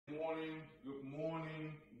morning, good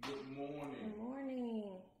morning, good morning. Good morning.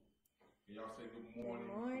 Can y'all say good morning?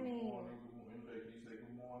 Good morning. Good morning, good morning. Can you say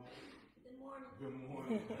good morning? Good morning. Good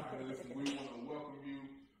morning. All right, listen, we want to welcome you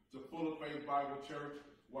to Full of Faith Bible Church,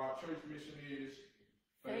 where our church mission is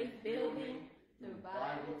faith building through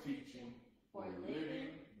Bible teaching for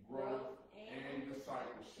living, growth, and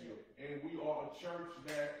discipleship. And we are a church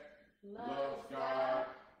that loves God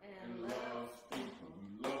and loves people.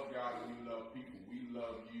 We love God and we love people. We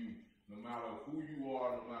love you. No matter who you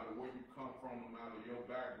are, no matter where you come from, no matter your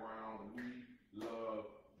background, we love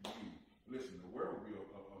you. Listen, the world would be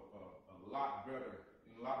a lot better,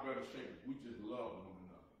 in a lot better shape if we just love one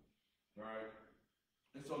another. Right?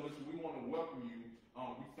 And so, listen, we want to welcome you.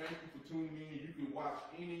 We thank you for tuning in. You can watch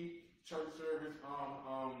any church service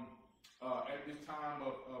at this time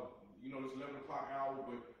of this 11 o'clock hour,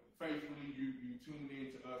 but faithfully you tune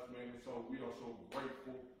in to us, man. And so we are so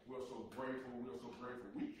grateful. We're so grateful. We're so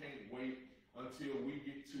grateful. We can't wait until we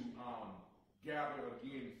get to gather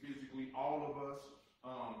again physically, all of us,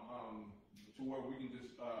 to where we can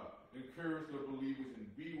just encourage the believers and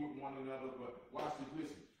be with one another. But watch this.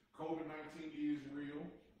 Listen, COVID-19 is real,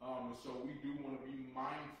 and so we do want to be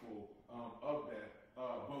mindful of that.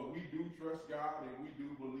 But we do trust God, and we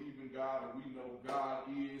do believe in God, and we know God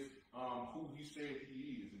is who He said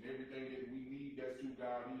He is, and everything that we need, that's who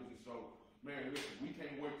God is. And so, man, listen, we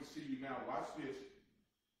can't wait to see you now. Watch this.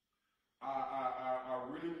 I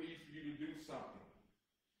really need for you to do something.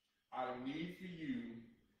 I need for you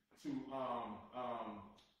to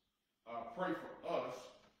pray for us,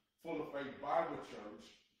 Full of Faith Bible Church,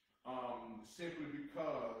 simply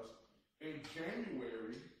because in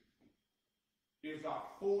January is our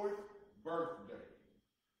 4th birthday.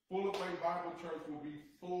 Full of Faith Bible Church will be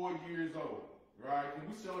 4 years old, right? Can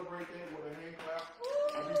we celebrate that with a hand clap?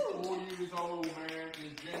 We'll be 4 years old, man,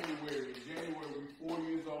 in January. In January, we'll be 4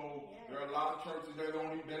 years old. There are a lot of churches that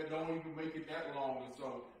don't even make it that long. And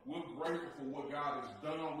so we're grateful for what God has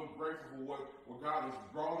done. We're grateful for what God has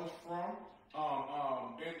brought us from.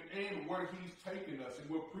 And where He's taken us. And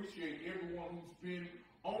we appreciate everyone who's been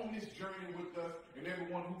on this journey with us and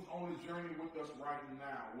everyone who's on this journey with us right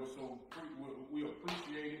now. We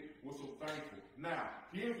appreciate it. We're so thankful. Now,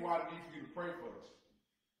 here's why I need for you to pray for us.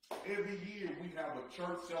 Every year we have a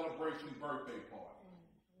church celebration birthday party.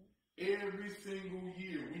 Every single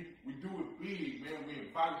year we do it big, man. We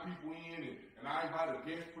invite people in, and I invite a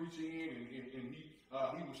guest preacher in, and he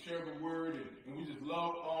will share the word, and we just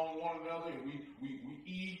love on one another, and we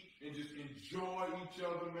eat and just enjoy each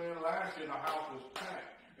other, man. Last year the house was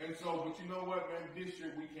packed, and so, but you know what, man? This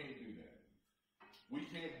year we can't do that. We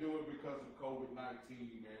can't do it because of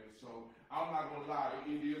COVID-19, man. So I'm not gonna lie,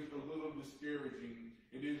 it is a little discouraging.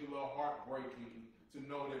 It is a little heartbreaking to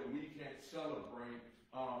know that we can't celebrate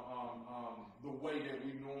the way that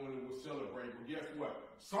we normally would celebrate. But guess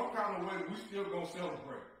what? Some kind of way we still gonna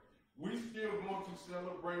celebrate. We still going to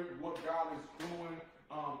celebrate what God is doing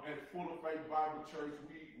at Full of Faith Bible Church.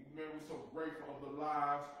 We're so grateful of the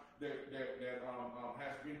lives that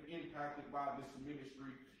has been impacted by this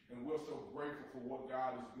ministry, and we're so grateful for what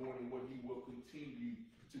God is doing and what He will continue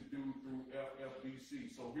to do through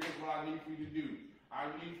FFBC. So here's what I need for you to do. I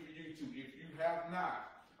need for you to, if you have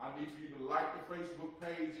not, I need for you to like the Facebook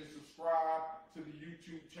page and subscribe to the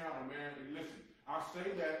YouTube channel, man. And listen, I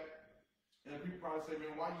say that, and people probably say,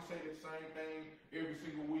 man, why you say the same thing every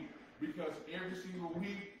single week? Because every single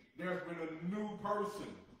week, there's been a new person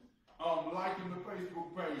liking the Facebook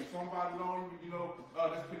page. Somebody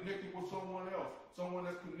that's connected with someone else. Someone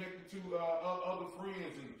that's connected to other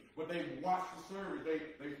friends, but they watch the service.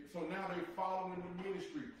 So now they're following the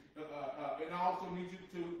ministry. And I also need you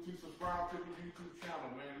to subscribe to the YouTube channel,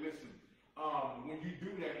 man. Listen, when you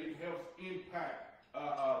do that, it helps impact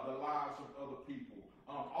the lives of other people.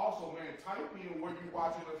 Also, man, type in where you're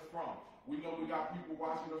watching us from. We know we got people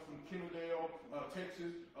watching us from Kennedale,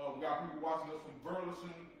 Texas. We got people watching us from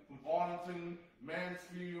Burleson, from Arlington,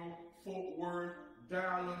 Mansfield, Fort Worth,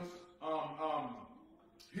 Dallas,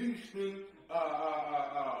 Houston,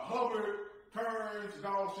 Hubbard, Kearns,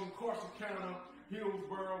 Dawson, Corsicana,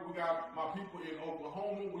 Hillsborough. We got my people in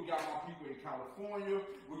Oklahoma. We got my people in California.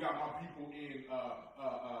 We got my people in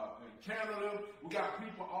Canada. We got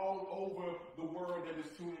people all over the world that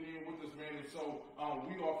is tuning in with us, man. And so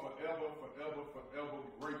we are forever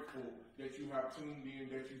grateful that you have tuned in,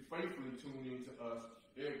 that you faithfully tune in to us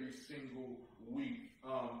every single week.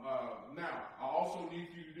 Now, I also need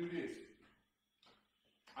for you to do this.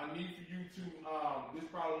 I need for you to, this is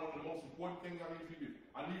probably one of the most important things I need for you to do.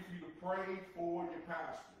 I need for you to pray for your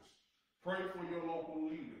pastors. Pray for your local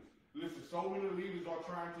leaders. Listen, so many leaders are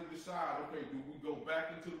trying to decide, okay, do we go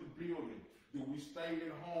back into the building? Do we stay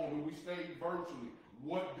at home? Do we stay virtually?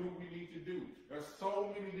 What do we need to do? There's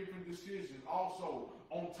so many different decisions. Also,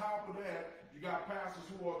 on top of that, you got pastors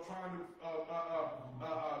who are trying to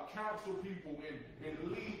counsel people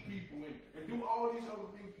and lead people and do all these other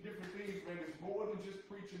things, different things, man. It's more than just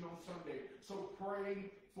preaching on Sunday. So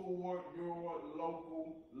pray for your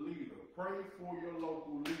local leader. Pray for your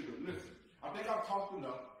local leader. Listen, I think I've talked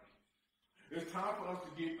enough. It's time for us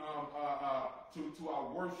to get to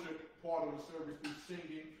our worship part of the service through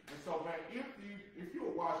singing. And so, man, if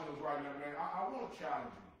you're watching us right now, man, I want to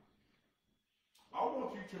challenge you. I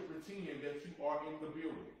want you to pretend that you are in the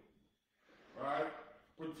building, right?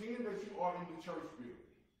 Pretend that you are in the church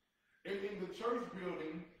building. And in the church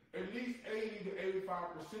building, at least 80 to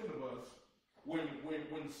 85% of us, when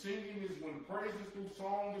singing is, when praises through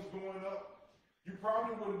song is going up, you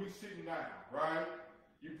probably wouldn't be sitting down, right?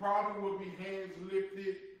 You probably would be hands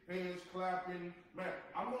lifted, hands clapping. Man,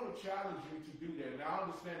 I'm going to challenge you to do that. Now, I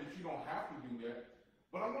understand that you don't have to do that,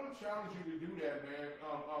 but I'm going to challenge you to do that, man,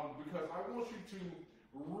 because I want you to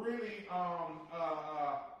really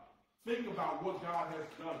think about what God has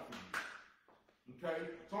done for you.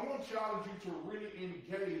 Okay? So I'm going to challenge you to really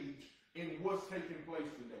engage in what's taking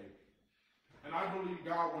place today. And I believe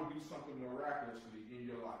God will do something miraculously in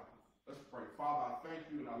your life. Let's pray. Father, I thank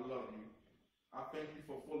you and I love you. I thank you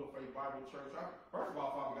for Full of Faith Bible Church. First of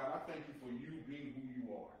all, Father God, I thank you for you being who you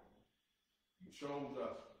are. You chose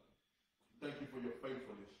us. Thank you for your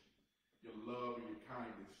faithfulness, your love, and your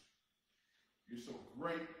kindness. You're so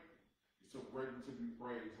great. You're so great to be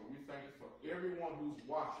praised. So we thank you for everyone who's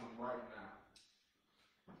watching right now.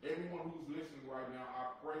 Everyone who's listening right now,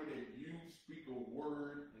 I pray that you speak a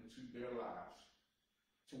word into their lives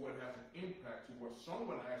to where it has an impact, to where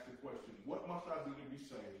someone asks the question, what must I do to be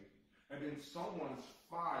saved? And then someone's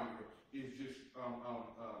fire is just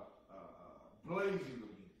blazing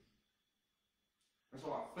again. And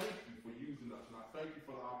so I thank you for using us, and I thank you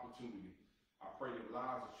for the opportunity. I pray that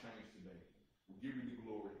lives are changed today. We'll give you the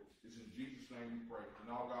glory. It's in Jesus' name we pray.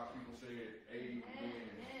 And all God's people say, amen.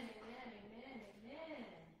 Amen, amen, amen, amen.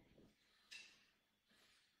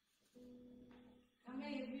 How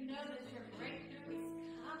many of you know that your breakthrough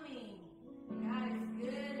is coming? God is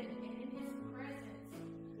good, and in his presence,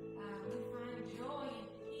 we find joy and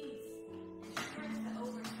peace and strength to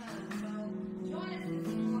overcome. So join us this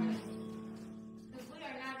morning, because we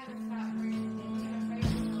are not going to stop praising him. We're going to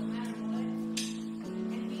praise him no matter what,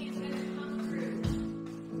 and he is going to come through.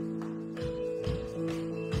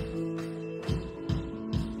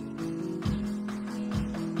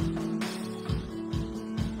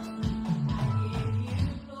 I give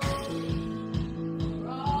you glory.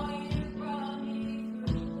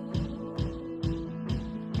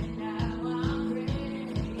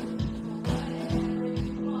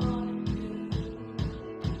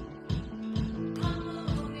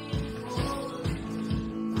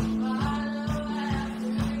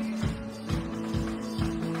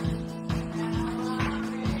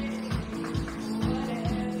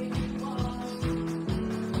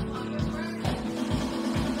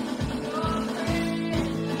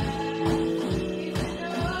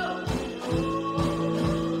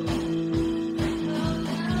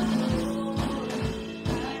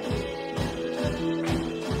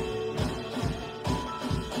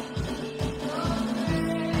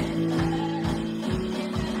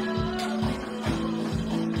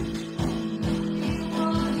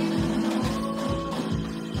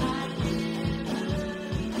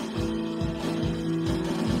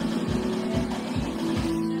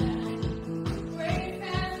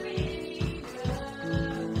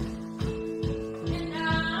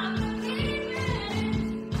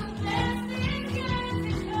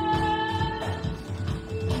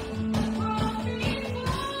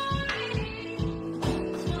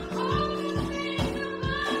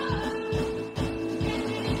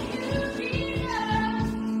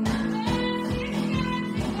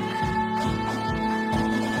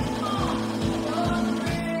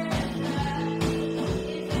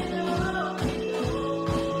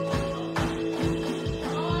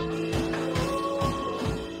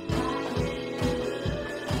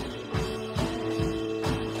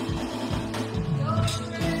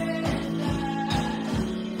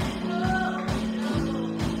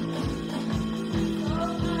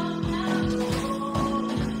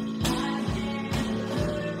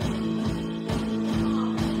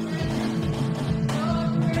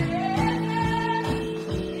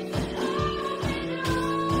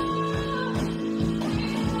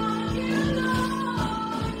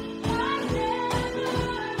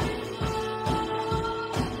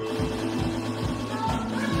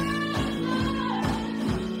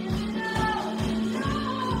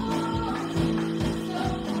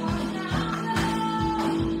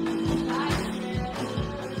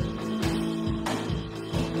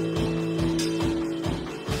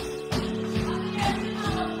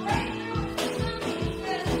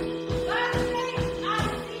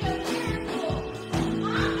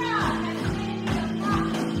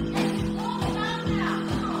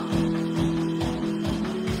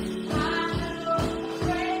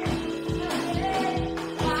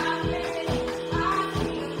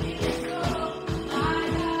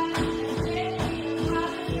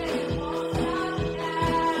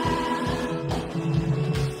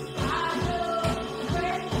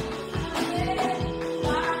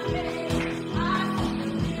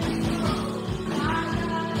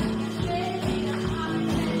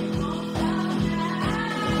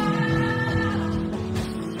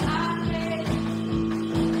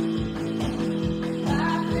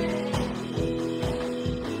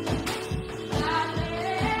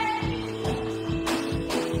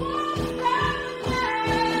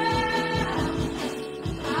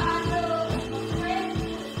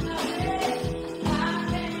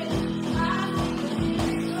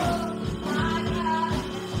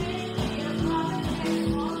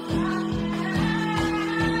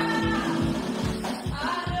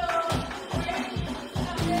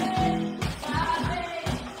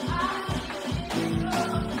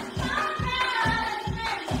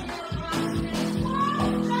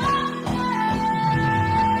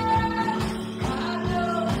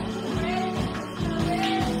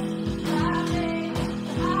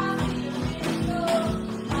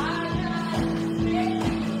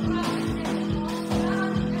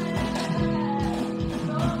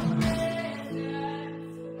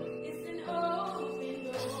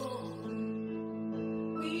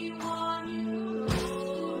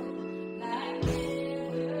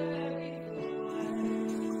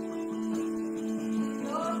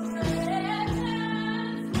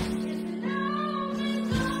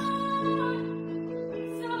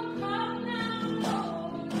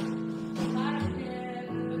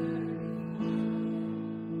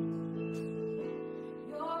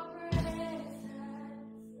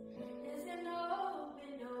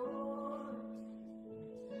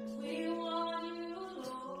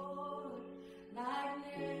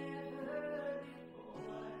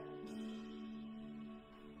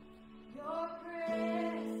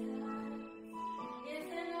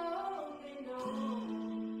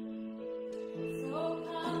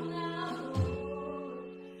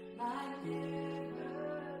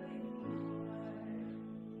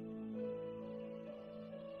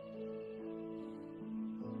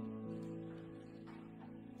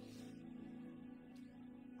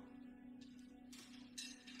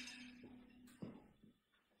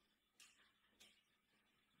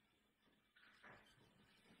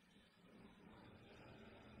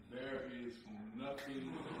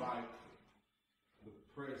 like the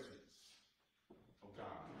presence of God.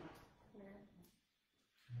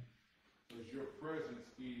 Because your presence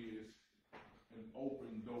is an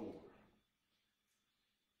open door.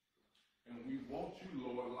 And we want you,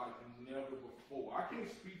 Lord, like never before. I can't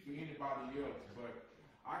speak for anybody else, but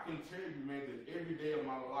I can tell you, man, that every day of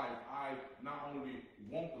my life, I not only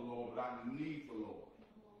want the Lord, but I need the Lord.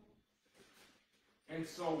 And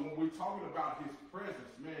so when we're talking about his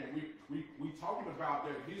presence, man, we talking about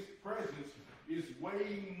that his presence is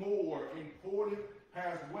way more important,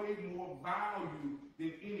 has way more value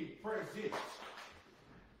than any present.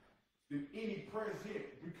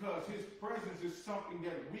 Because his presence is something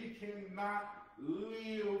that we cannot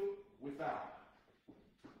live without.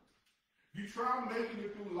 You try making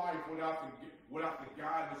it through life without the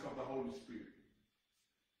guidance of the Holy Spirit.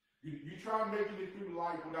 You try making it through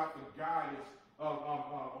life without the guidance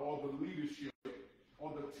or the leadership,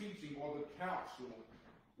 or the teaching, or the counsel,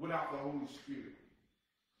 without the Holy Spirit.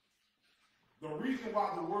 The reason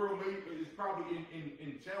why the world is probably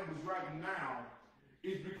in shambles right now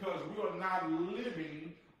is because we are not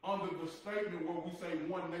living under the statement where we say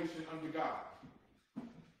one nation under God.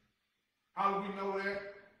 How do we know that?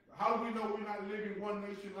 How do we know we're not living one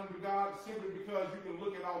nation under God? Simply because you can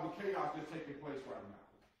look at all the chaos that's taking place right now.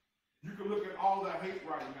 You can look at all the hate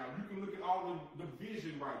right now. You can look at all the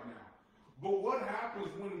division right now. But what happens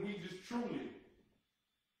when we just truly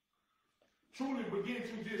begin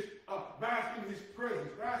to just bask in his presence,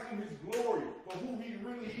 bask in his glory for who he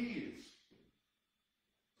really is?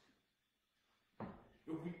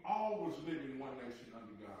 If we always live in one nation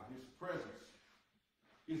under God, his presence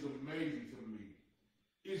is amazing to me.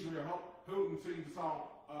 Israel Hilton sings the song,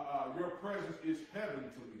 your presence is heaven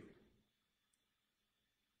to me.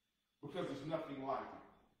 Because there's nothing like it.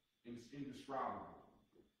 And it's indescribable.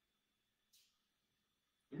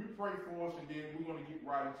 Let me pray for us, and then we're going to get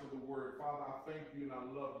right into the word. Father, I thank you and I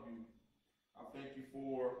love you. I thank you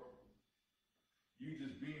for you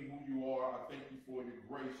just being who you are. I thank you for your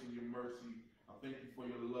grace and your mercy. I thank you for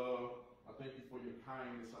your love. I thank you for your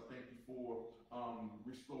kindness. I thank you for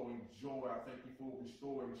restoring joy. I thank you for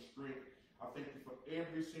restoring strength. I thank you for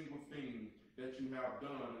every single thing that you have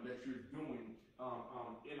done and that you're doing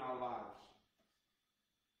in our lives.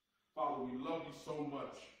 Father, we love you so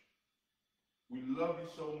much. We love you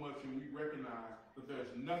so much, and we recognize that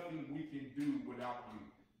there's nothing we can do without you.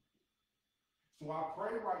 So I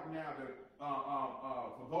pray right now that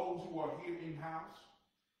for those who are here in-house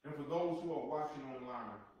and for those who are watching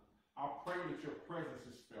online, I pray that your presence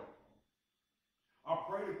is felt. I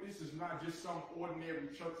pray that this is not just some ordinary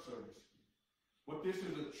church service, but this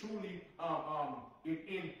is a truly,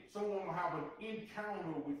 someone will have an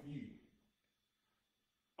encounter with you.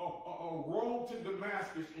 A road to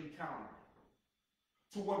Damascus encounter.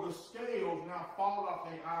 To where the scales now fall off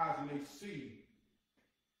their eyes and they see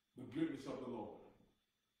the goodness of the Lord.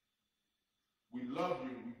 We love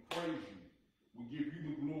you, we praise you, we give you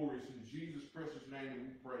the glory. It's in Jesus' precious name that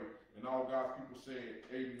we pray. And all God's people say,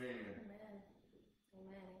 amen. Amen.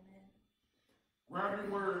 Amen. Amen. Grab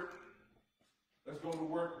your word. Let's go to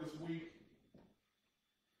work this week.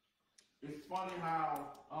 It's funny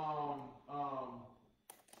how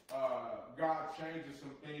God changes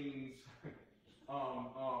some things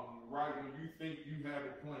right when you think you have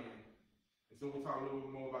it planned. And so we'll talk a little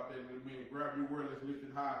bit more about that in a minute. Grab your word, let's lift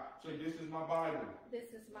it high. Say, this is my Bible.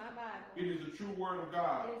 This is my Bible. It is the true word of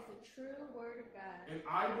God. It is the true word of God. And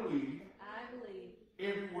I believe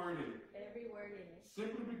every word in it. Every word in it.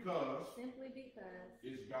 Simply because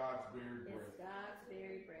it's God's very breath. It's God's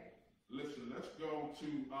very breath. Listen, let's go to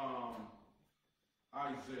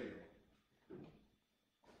Isaiah.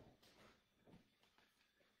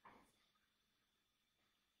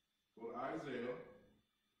 Go to Isaiah.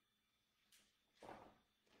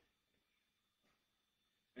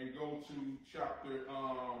 And go to chapter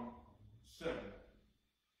 7.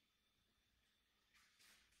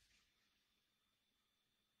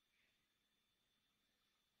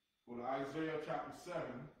 Go to Isaiah chapter 7.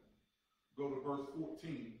 Go to verse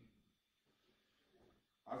 14.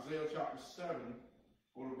 Isaiah chapter 7.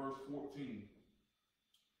 Go to verse 14.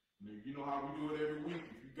 You know how we do it every week.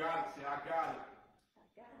 If you got it, say, I got it.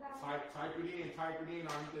 Type it in. I need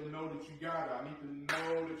to know that you got it. I need to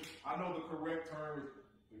know that I know the correct term is,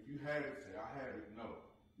 if you have it, say, I have it. No.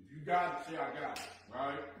 If you got it, say, I got it.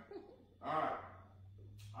 Right? All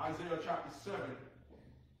right. Isaiah chapter 7,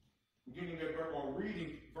 beginning at or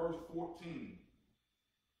reading verse 14.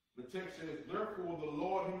 The text says, therefore the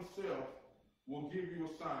Lord himself will give you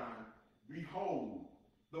a sign. Behold,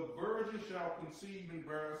 the virgin shall conceive and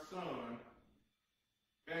bear a son,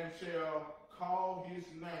 and shall call his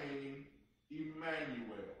name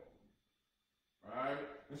Immanuel. Right?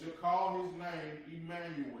 And shall call his name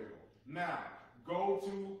Immanuel. Now, go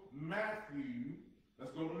to Matthew.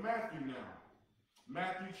 Let's go to Matthew now.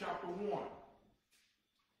 Matthew chapter 1.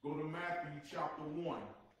 Go to Matthew chapter 1.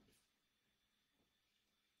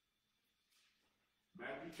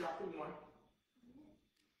 Matthew chapter 1.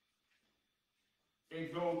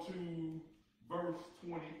 And go to verse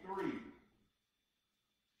 23.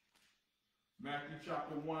 Matthew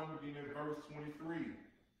chapter 1, beginning at verse 23.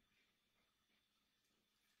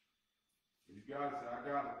 If you got it, say, I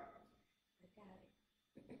got it.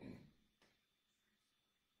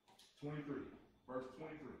 23. Verse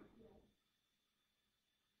 23.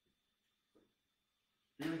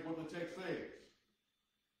 Here's what the text says.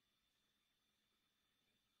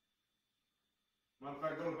 Matter of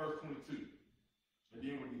fact, go to verse 22. And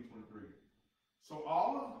then we need 23. So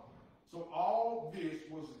all this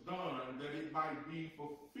was done that it might be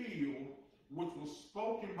fulfilled, which was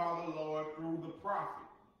spoken by the Lord through the prophet.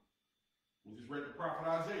 We just read the prophet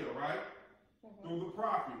Isaiah, right? Through the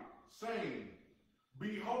prophet, saying,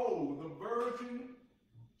 Behold, the virgin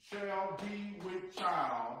shall be with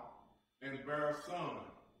child and bear a son.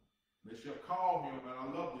 They shall call him, and I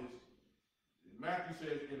love this. Matthew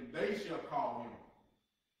says, and they shall call him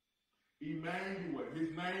Immanuel. His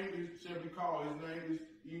name shall be called, his name is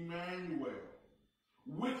Immanuel,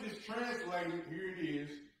 which is translated, here it is,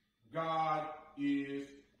 God is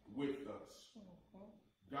with us.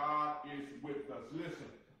 God is with us. Listen,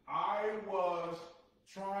 I was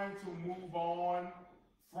trying to move on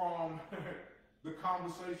from the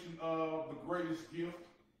conversation of the greatest gift.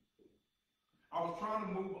 I was trying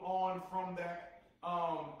to move on from that,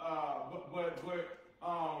 but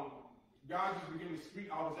God just began to speak.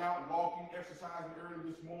 I was out walking, exercising early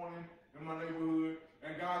this morning in my neighborhood,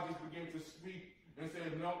 and God just began to speak and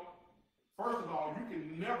said, no, first of all, you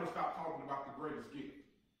can never stop talking about the greatest gift.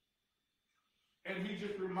 And he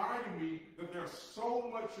just reminded me that there's so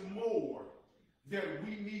much more that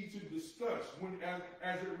we need to discuss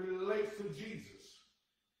as it relates to Jesus.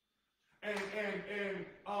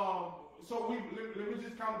 So let me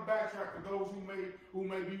just kind of backtrack for those who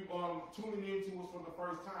may be tuning into us for the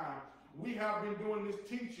first time. We have been doing this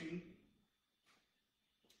teaching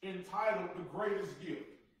entitled The Greatest Gift.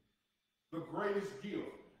 The Greatest Gift.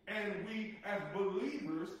 And we, as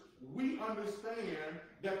believers, we understand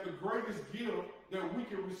that the greatest gift that we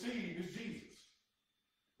can receive is Jesus.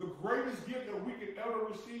 The greatest gift that we can ever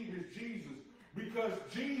receive is Jesus, because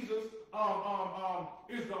Jesus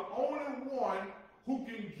is the only one who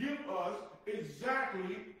can give us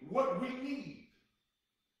exactly what we need.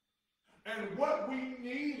 And what we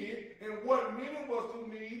needed, and what many of us do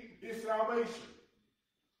need, is salvation.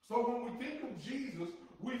 So when we think of Jesus,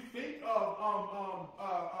 we think of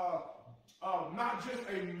not just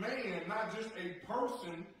a man, not just a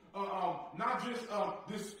person, not just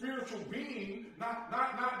this spiritual being,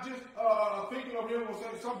 not just thinking of him.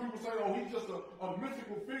 Some people say, oh, he's just a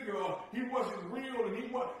mythical figure, or he wasn't real,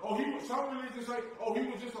 and some religions say, oh, he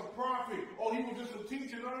was just a prophet, or he was just a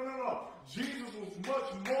teacher. No. Jesus was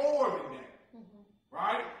much more than that.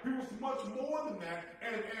 Right? He was much more than that.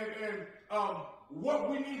 And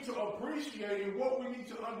what we need to appreciate and what we need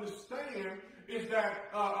to understand is that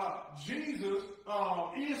Jesus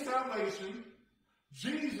is salvation.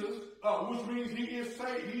 Jesus, which means he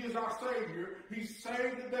is our Savior. He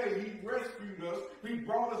saved the day. He rescued us. He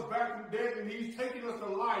brought us back from death, and he's taken us to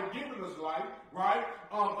life, giving us life, right?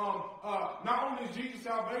 Not only is Jesus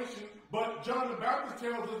salvation, but John the Baptist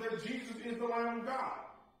tells us that Jesus is the Lamb of God.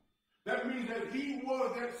 That means that he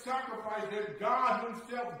was that sacrifice that God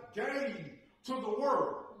himself gave to the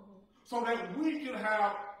world so that we can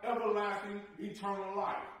have everlasting, eternal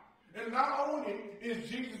life. And not only is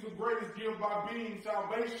Jesus the greatest gift by being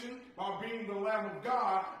salvation, by being the Lamb of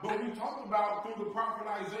God, but we talked about through the prophet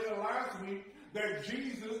Isaiah last week that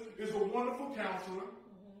Jesus is a wonderful counselor,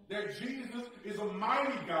 that Jesus is a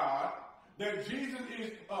mighty God, that Jesus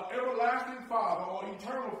is an everlasting Father or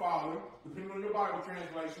eternal Father, depending on your Bible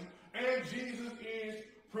translation, and Jesus is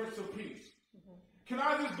Prince of Peace. Can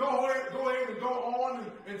I just go ahead and go on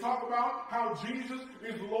and talk about how Jesus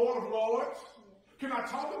is Lord of Lords? Can I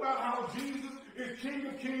talk about how Jesus is King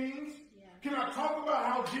of Kings? Can I talk about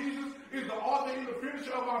how Jesus is the author and the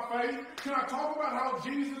finisher of our faith? Can I talk about how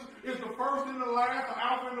Jesus is the first and the last, the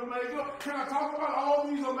Alpha and Omega? Can I talk about all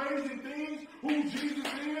these amazing things? Who Jesus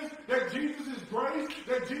is, that Jesus is grace,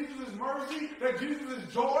 that Jesus is mercy, that Jesus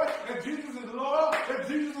is joy, that Jesus is love, that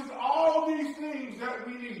Jesus is all these things that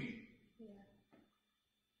we need.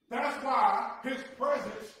 That's why his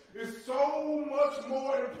presence is so much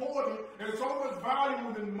more important and so much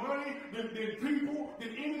valuable than money, than people, than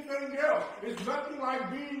anything else. It's nothing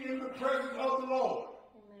like being in the presence of the Lord.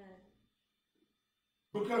 Amen.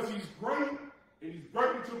 Because he's great and he's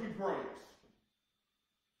greatly to be praised.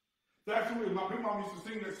 That's who he is. My big mom used to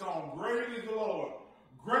sing that song, Great is the Lord,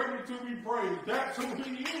 greatly to be praised. That's who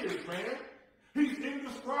he is, man. He's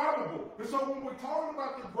indescribable. And so when we're talking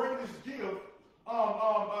about the greatest gift,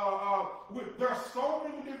 there are so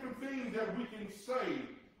many different things that we can say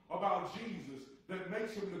about Jesus that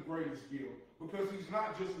makes him the greatest gift, because he's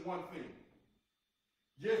not just one thing.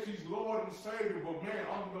 Yes, he's Lord and Savior, but man,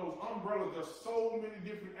 under those umbrellas, there's so many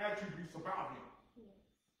different attributes about him.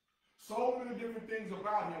 So many different things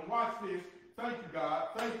about him. Watch this. Thank you, God.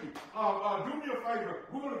 Thank you. Do me a favor.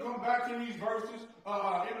 We're going to come back to these verses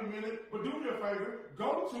in a minute, but do me a favor.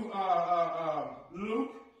 Go to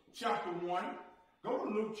Luke chapter 1. Go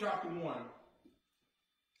to Luke chapter 1.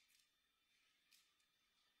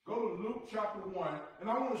 Go to Luke chapter 1, and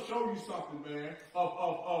I want to show you something, man,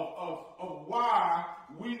 of why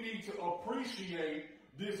we need to appreciate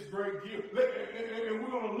this great gift. And we're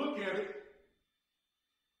going to look at it.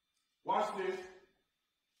 Watch this.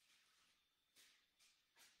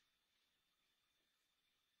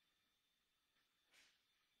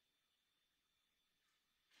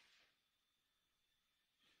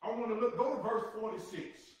 I want to go to verse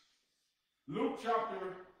 46. Luke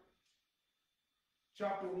chapter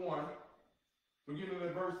 1, beginning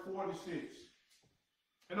at verse 46.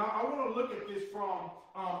 And I want to look at this from,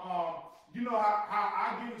 you know, how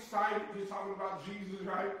I get excited just talking about Jesus,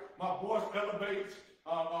 right? My voice elevates.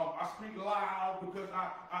 I speak loud because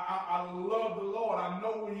I love the Lord. I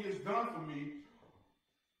know what he has done for me.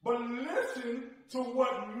 But listen to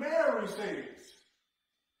what Mary says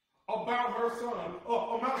about her son.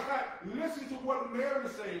 Matter of fact, listen to what Mary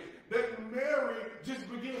says. That Mary just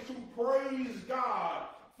begins to praise God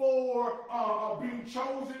for being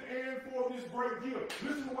chosen and for this great gift.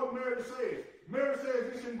 Listen to what Mary says. Mary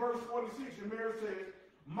says this in verse 46, and Mary says,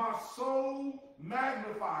 "My soul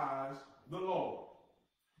magnifies the Lord."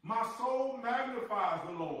 My soul magnifies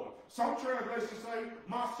the Lord. Some translations say,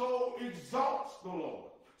 my soul exalts the Lord.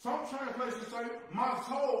 Some translations say, my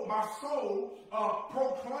soul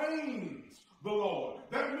proclaims the Lord.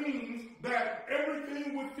 That means that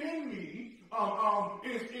everything within me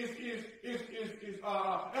is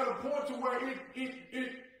at a point to where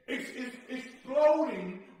it's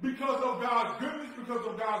exploding because of God's goodness, because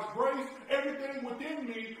of God's grace. Everything within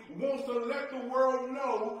me wants to let the world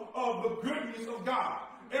know of the goodness of God.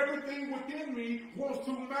 Everything within me wants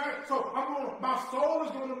to my soul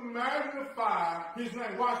is going to magnify his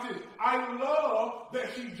name. Watch this. I love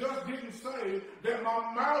that she just didn't say that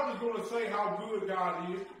my mouth is going to say how good God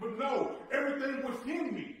is, but no, everything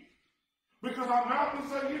within me. Because our mouth can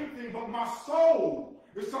say anything, but my soul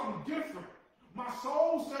is something different. My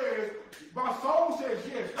soul says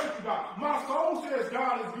yes, thank you, God. My soul says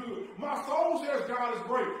God is good. My soul says God is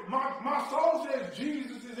great. My soul says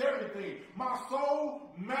Jesus is everything. My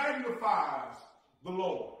soul magnifies the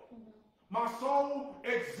Lord. My soul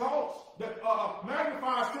exalts,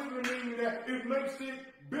 magnifies simply meaning that it makes it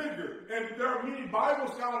bigger. And there are many Bible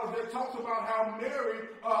scholars that talks about how Mary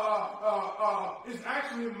is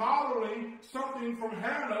actually modeling something from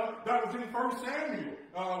Hannah that was in 1 Samuel.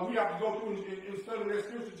 We have to go through and study that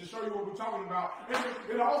scripture to show you what we're talking about. And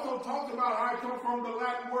it also talks about how it comes from the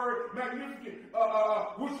Latin word magnificent,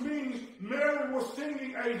 which means Mary was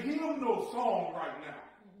singing a hymnal song right now.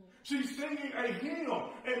 She's singing a hymn.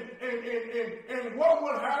 And what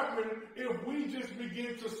would happen if we just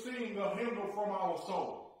begin to sing a hymnal from our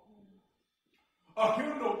soul? A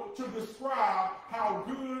hymnal to describe how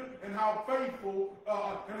good and how faithful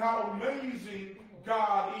and how amazing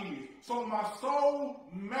God is. So my soul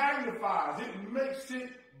magnifies. It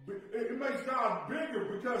makes God bigger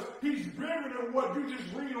because he's bigger than what you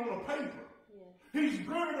just read on the paper. He's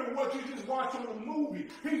bigger than what you just watch on a movie.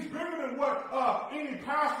 He's bigger than what any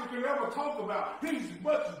pastor could ever talk about. He's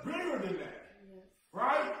much bigger than that.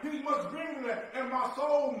 Right? He's much bigger than that. And my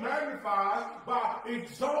soul magnifies by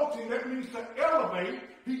exalting. That means to elevate.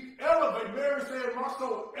 He elevates. Mary said, my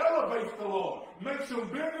soul elevates the Lord. Makes him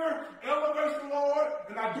bigger, elevates the Lord.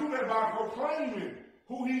 And I do that by proclaiming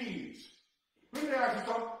who he is. Let me ask you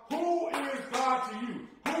something. Who is God to you?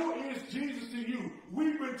 Who is Jesus to you?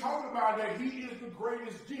 We've been talking about that he is the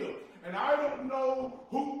greatest gift. And I don't know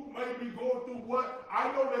who may be going through what. I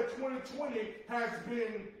know that 2020 has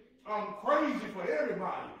been crazy for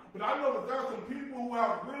everybody. But I know that there are some people who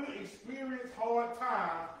have really experienced hard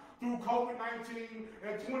times through COVID-19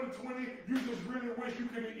 and 2020. You just really wish you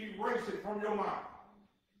could erase it from your mind.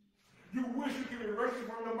 You wish you could erase it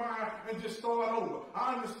from your mind and just start over.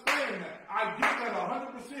 I understand that. I get that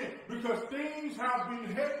 100% because things have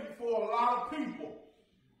been heavy for a lot of people.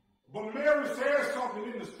 But Mary says something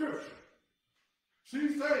in the scripture.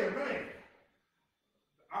 She said, man,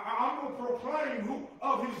 I'm going to proclaim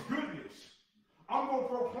of his goodness. I'm going to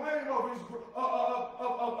proclaim of his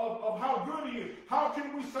of how good he is. How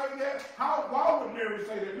can we say that? Why would Mary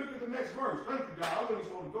say that? Look at the next verse. Thank you, God. I really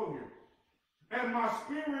just want to go here. And my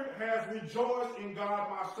spirit has rejoiced in God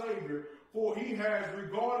my Savior, for he has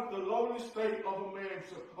regarded the lowly state of a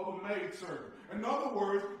maidservant. In other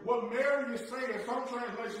words, what Mary is saying, some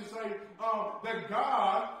translations say that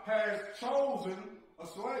God has chosen a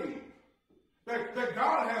slave. That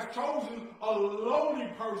God has chosen a lowly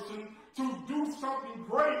person to do something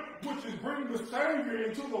great, which is bring the Savior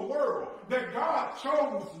into the world. That God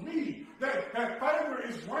chose me. That favor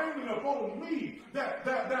is raining upon me.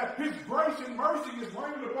 That his grace and mercy is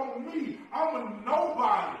raining upon me. I'm a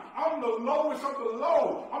nobody. I'm the lowest of the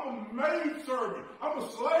low. I'm a maidservant. I'm a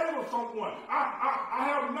slave of someone. I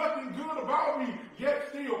have nothing good about me, yet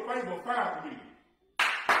still favor found me.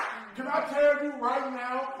 Can I tell you right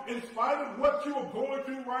now, in spite of what you're going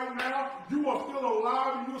through right now, you are still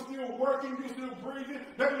alive and you're still working, you're still breathing.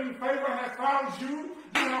 That means favor has found you.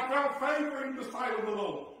 You have found favor in the sight of the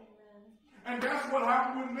Lord. And that's what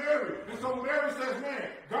happened with Mary. And so Mary says, man,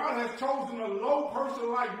 God has chosen a low person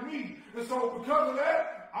like me. And so because of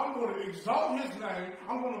that, I'm going to exalt his name.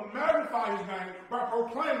 I'm going to magnify his name by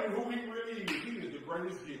proclaiming who he really is. He is the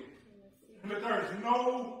greatest gift. And that there is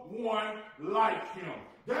no one like him.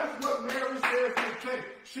 That's what Mary says in the text.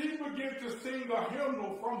 She began to sing a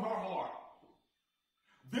hymnal from her heart.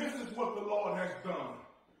 This is what the Lord has done.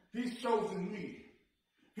 He's chosen me.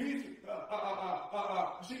 He's, you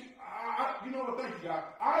know what, thank you, God.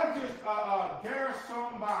 I just dare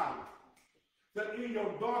somebody that in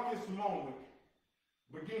your darkest moment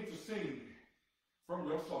begin to sing from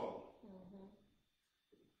your soul. Mm-hmm.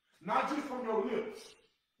 Not just from your lips,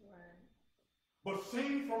 right, but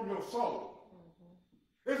sing from your soul.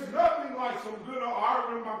 It's nothing like some good old, I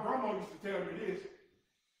remember my grandma used to tell me this.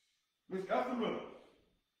 Miss Ethel Miller.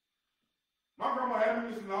 My grandma had me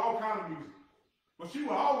listen to all kinds of music. But she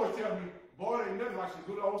would always tell me, boy, ain't nothing like some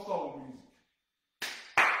good old soul music.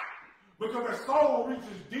 Because that soul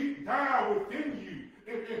reaches deep down within you.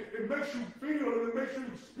 It makes you feel and it makes you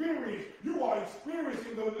experience. You are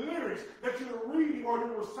experiencing the lyrics that you're reading or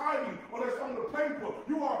you're reciting or that's on the paper.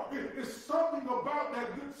 It's something about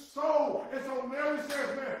that good soul. And so Mary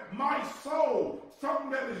says, man, my soul, something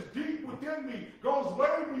that is deep within me, goes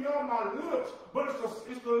way beyond my lips. But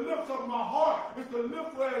it's the lips of my heart. It's the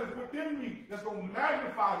lips that is within me that's going to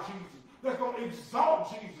magnify Jesus. That's going to exalt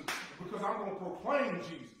Jesus. Because I'm going to proclaim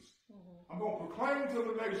Jesus. I'm going to proclaim to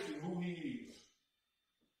the nation who he is.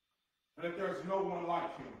 And that there's no one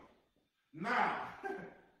like him. Now,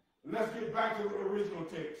 let's get back to the original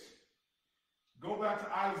text. Go back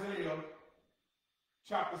to Isaiah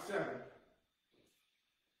chapter 7.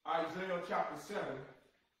 Isaiah chapter 7.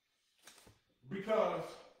 Because,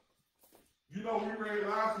 you know, we read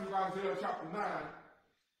last week Isaiah chapter 9,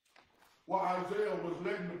 where Isaiah was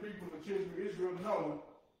letting the people, the children of Israel, know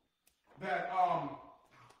that,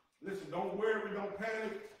 listen, don't worry, don't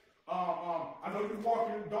panic. I know you're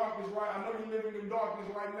walking in darkness, right? I know you're living in darkness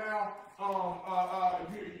right now.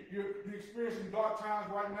 You're experiencing dark times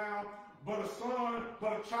right now. But a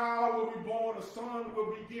child will be born, a son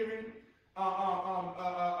will be given, and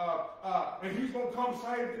he's going to come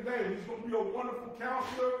save the day. He's going to be a wonderful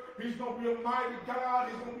counselor. He's going to be a mighty God.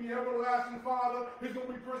 He's going to be everlasting Father. He's going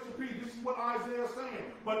to be Prince of Peace. This is what Isaiah is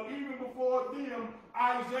saying. But even before them,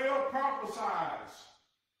 Isaiah prophesies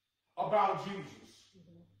about Jesus.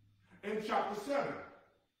 In chapter 7.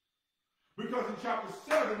 Because in chapter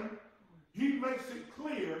 7, he makes it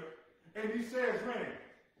clear, and he says, man,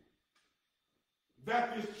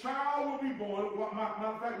 that this child will be born. Matter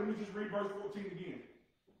of fact, let me just read verse 14 again.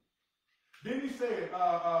 Then he said,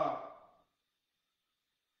 verse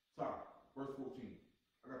 14.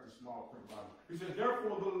 I got the small print Bible. He says,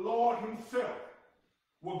 therefore the Lord himself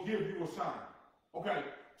will give you a sign. Okay,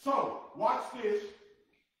 so watch this.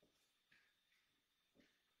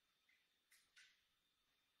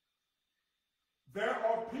 There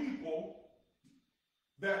are people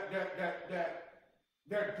that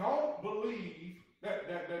don't believe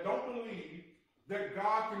that don't believe that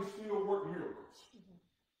God can still work miracles.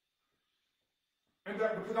 And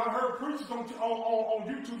that because I heard preachers on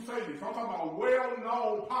YouTube say this. I'm talking about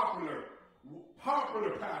well-known,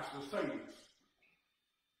 popular pastors say this.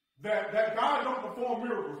 That God don't perform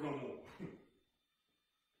miracles no more.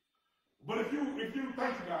 But if you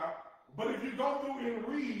thank you, God, but if you go through and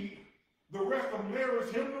read the rest of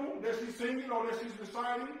Mary's hymnal that she's singing or that she's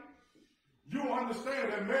reciting, you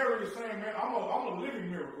understand that Mary is saying, man, I'm a living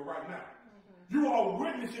miracle right now. You are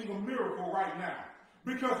witnessing a miracle right now.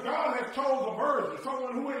 Because God has chosen a virgin,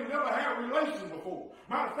 someone who ain't never had relations before.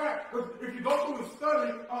 Matter of fact, if you go through and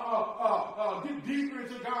study, get deeper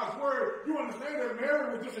into God's word, you understand that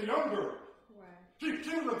Mary was just a young girl. She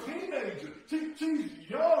was a teenager. She's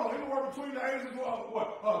young, anywhere between the ages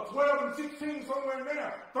of 12 and 16, somewhere in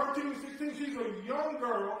there. 13 and 16, she's a young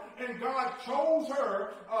girl, and God chose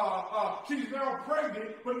her. She's now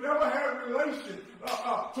pregnant, but never had a relation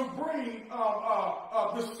to bring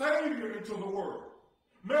the Savior into the world.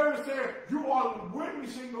 Mary said, you are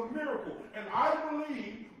witnessing a miracle, and I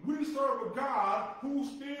believe we serve a God who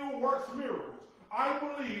still works miracles. I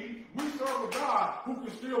believe we serve a God who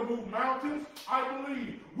can still move mountains. I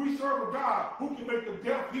believe we serve a God who can make the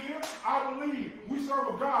deaf hear. I believe we serve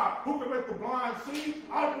a God who can make the blind see.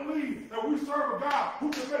 I believe that we serve a God who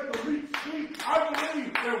can make the weak speak. I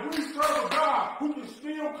believe that we serve a God who can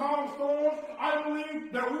still calm storms. I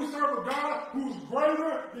believe that we serve a God who's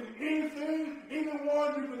greater than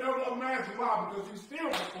anyone you can ever imagine. Why? Because he still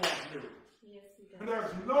performs miracles. Yes, he does. And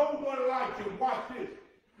there's no one like him. Watch this.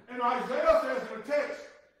 And Isaiah says in the text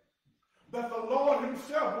that the Lord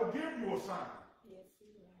himself will give you a sign. Yes,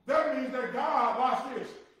 that means that God, watch this,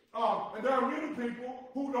 and there are many people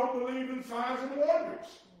who don't believe in signs and wonders.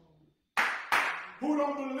 Who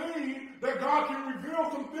don't believe that God can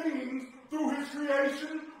reveal some things through his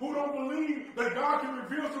creation. Who don't believe that God can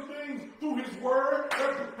reveal some things through his word.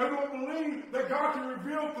 Who don't believe that God can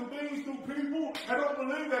reveal some things through people. And don't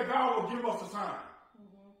believe that God will give us a sign.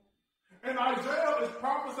 And Isaiah is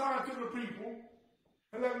prophesying to the people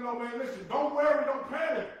and letting them know, man, listen, don't worry, don't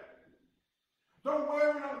panic. Don't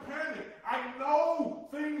worry, don't panic. I know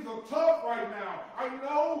things are tough right now. I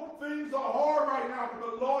know things are hard right now,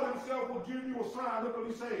 but the Lord himself will give you a sign. Look what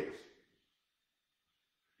he says.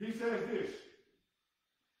 He says this,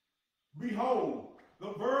 behold,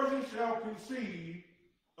 the virgin shall conceive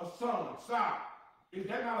a son. Stop. Is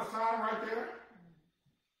that not a sign right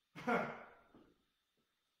there?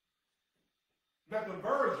 That the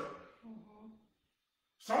virgin,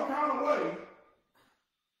 some kind of way,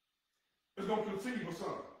 is going to conceive a son.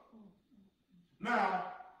 Now,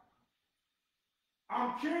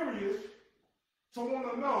 I'm curious to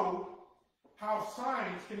want to know how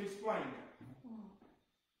science can explain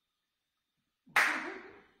that.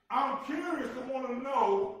 I'm curious to want to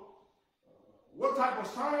know what type of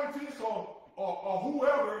scientist or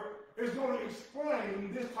whoever is going to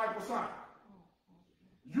explain this type of science.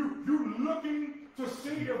 You looking to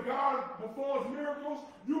see if God performs miracles?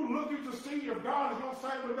 You looking to see if God is going to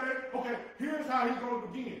save the day? Okay, here's how he's going to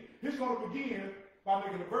begin. He's going to begin by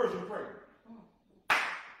making a virgin pregnant.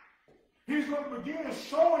 He's going to begin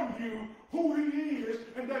showing you who he is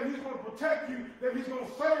and that he's going to protect you, that he's going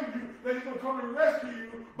to save you, that he's going to come and rescue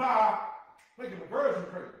you by making a virgin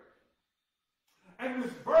pregnant. And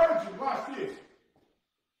this virgin, watch this,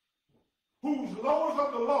 who's lowest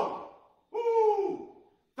of the low. Woo!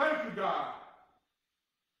 Thank you, God.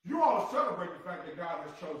 You ought to celebrate the fact that God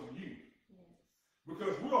has chosen you. Yes.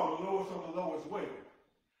 Because we are the lowest of the low as well.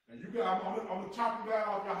 And you guys, I'm going to chop you down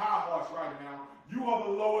off your high horse right now. You are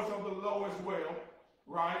the lowest of the low as well,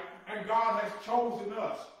 right? And God has chosen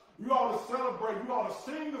us. You ought to celebrate. You ought to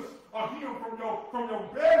sing a hymn from your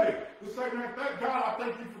belly to say, man, thank God, I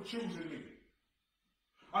thank you for choosing me.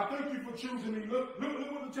 I thank you for choosing me. Look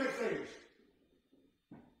what the text says.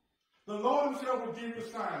 The Lord himself will give you a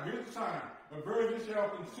sign. Here's the sign. A virgin shall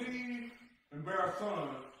conceive and bear a son,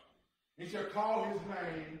 and shall call his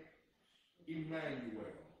name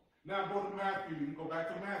Immanuel. Now go to Matthew. Go back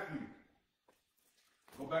to Matthew.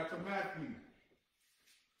 Go back to Matthew.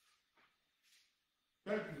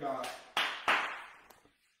 Thank you, God.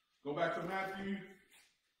 Go back to Matthew.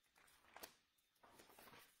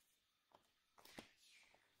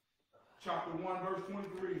 Chapter 1, verse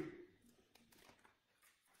 23.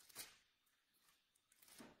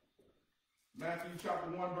 Matthew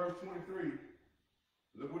chapter 1, verse 23.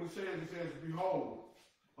 Look what it says. It says, behold.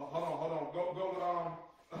 Hold on. Go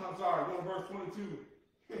to verse 22.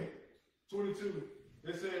 22.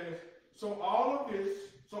 It says, so all this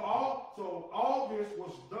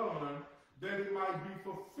was done that it might be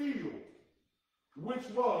fulfilled, which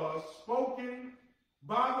was spoken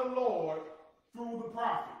by the Lord through the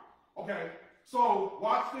prophet. Okay, so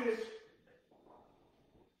watch this.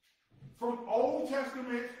 From Old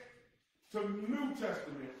Testament to New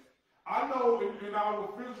Testament, I know in our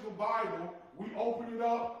physical Bible, we open it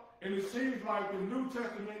up, and it seems like the New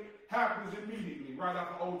Testament happens immediately, right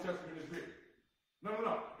after the Old Testament is written.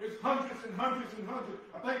 No. It's hundreds and hundreds and hundreds.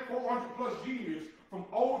 I think 400 plus years from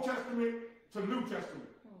Old Testament to New Testament.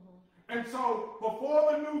 And so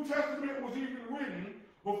before the New Testament was even written,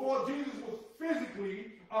 before Jesus was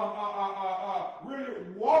physically really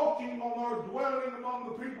walking on earth, dwelling among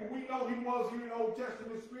the people, we know he was here in the Old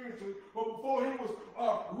Testament spiritually, but before he was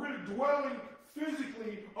really dwelling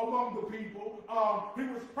physically among the people, he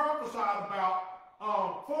was prophesied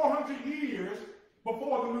about 400 years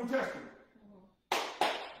before the New Testament.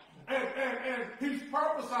 And he's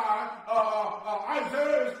prophesied,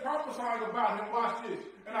 Isaiah is prophesying about him. Watch this.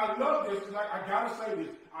 And I love this because I got to say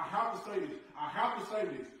this. I have to say this. I have to say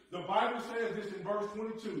this. The Bible says this in verse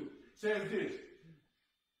 22. Says this.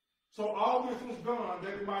 So all this was done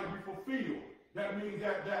that it might be fulfilled. That means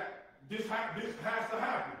that this has to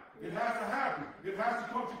happen. It has to happen. It has to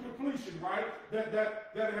come to completion, right? That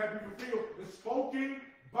it has to be fulfilled. It's spoken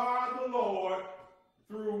by the Lord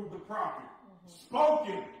through the prophet.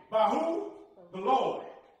 Spoken by who? The Lord.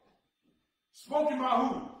 Spoken by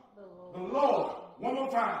who? The Lord. One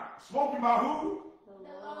more time. Spoken by who? The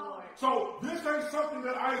Lord. So this ain't something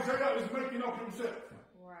that Isaiah is making up himself.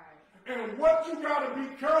 Right. And what you got to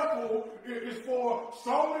be careful is for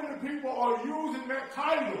so many people are using that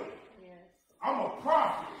title. Yes. I'm a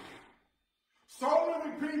prophet. So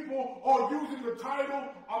many people are using the title,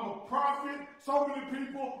 I'm a prophet. So many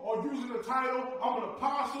people are using the title, I'm an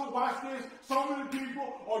apostle. Watch this. So many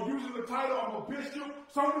people are using the title, I'm a bishop.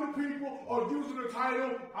 So many people are using the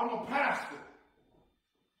title, I'm a pastor.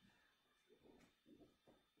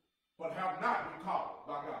 But have not been called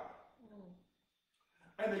by God.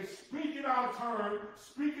 And they speak it out of turn,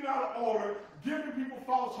 speak it out of order, giving people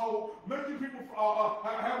false hope, making people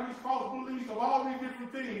have these false beliefs of all these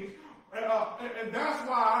different things. And that's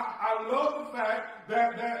why I love the fact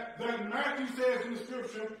that Matthew says in the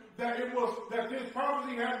scripture that this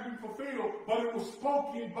prophecy had to be fulfilled, but it was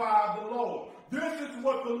spoken by the Lord. This is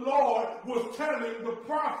what the Lord was telling the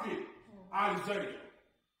prophet Isaiah.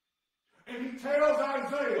 And he tells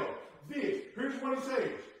Isaiah this. Here's what he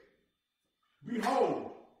says.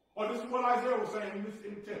 Behold, or this is what Isaiah was saying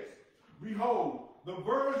in the text. Behold, the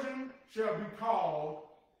virgin shall be called,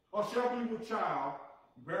 or shall be with child,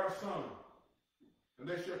 bear a son, and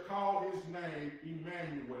they shall call his name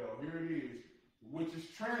Immanuel. Here it is, which is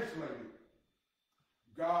translated,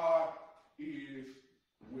 God is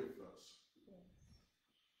with us.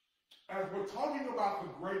 As we're talking about the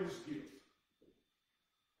greatest gift,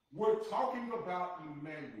 we're talking about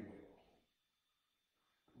Immanuel,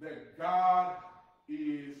 that God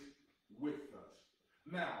is with us.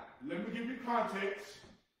 Now, let me give you context,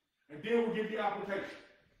 and then we'll give you application.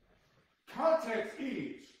 Context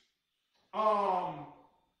is,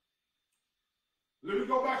 let me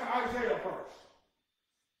go back to Isaiah first.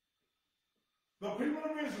 The people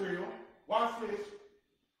of Israel, watch this,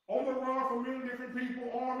 on the run from many different people,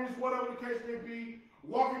 armies, whatever the case may be,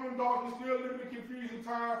 walking in darkness, still living in confusing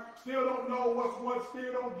time, still don't know what's what,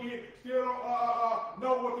 still don't get, still don't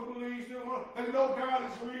know what to believe, they know God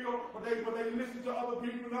is real, but they listen to other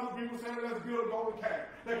people, and other people saying let's build a golden calf.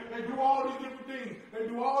 They do all these different things. They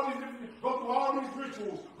do all these different, go through all these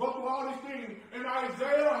rituals, go through all these things, and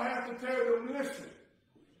Isaiah has to tell them, listen,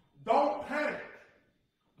 don't panic.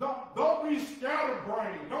 Don't be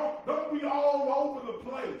scatterbrained. Don't be all over the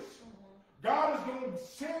place. God is going to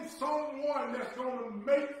send someone that's going to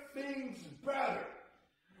make things better.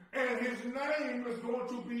 And his name is going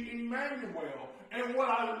to be Immanuel. And what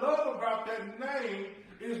I love about that name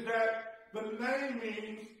is that the name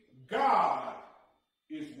means God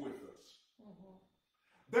is with us.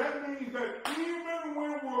 That means that even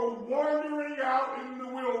when we're wandering out in the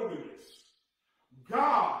wilderness,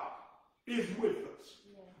 God is with us.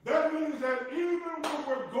 That means that even when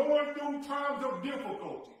we're going through times of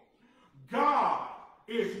difficulty, God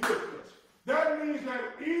is with us. That means that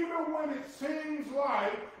even when it seems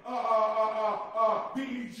like the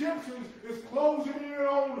Egyptians is closing in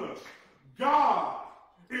on us, God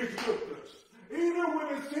is with us. Even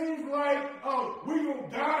when it seems like we're going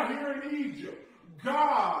to die here in Egypt,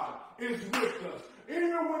 God is with us.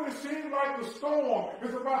 Even when it seems like the storm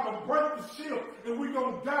is about to break the ship and we're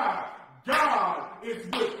going to die, God is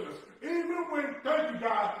with us. Even when, thank you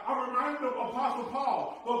God, I'm reminded of Apostle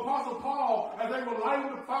Paul. The Apostle Paul, as they were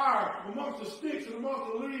lighting the fire amongst the sticks and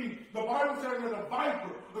amongst the leaves, the Bible says that a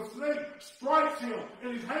viper, the snake, strikes him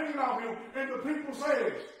and he's hanging off him, and the people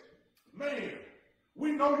says, man,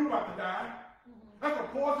 we know you're about to die. That's a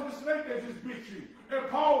poisonous snake that just bit you. And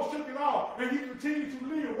Paul shook it off, and he continued to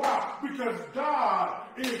live. Why? Because God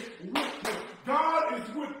is with him. God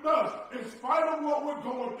is with us. In spite of what we're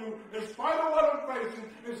going through, in spite of what I'm facing,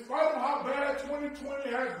 in spite of how bad 2020 2020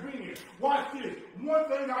 has been. Watch this. One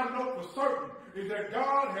thing I know for certain is that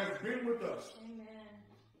God has been with us. Amen.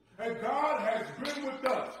 And God has been with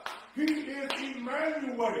us. He is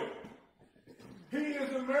Immanuel. He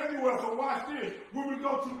is Immanuel. So watch this. When we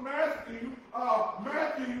go to Matthew,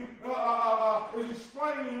 Matthew is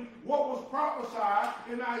explaining what was prophesied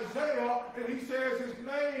in Isaiah, and he says his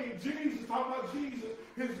name, Jesus, talking about Jesus,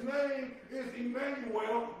 his name is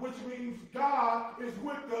Immanuel, which means God is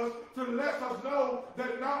with us to let us know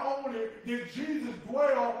that not only did Jesus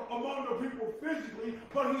dwell among the people physically,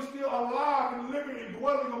 but he's still alive and living and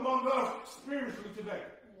dwelling among us spiritually today.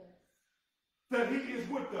 That he is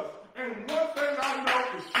with us. And one thing I know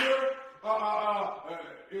for sure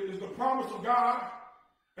is the promise of God.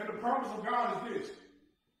 And the promise of God is this.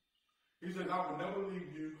 He says, I will never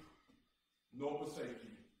leave you nor forsake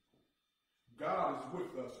you. God is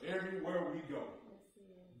with us everywhere we go.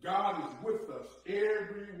 God is with us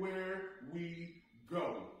everywhere we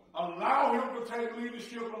go. Allow him to take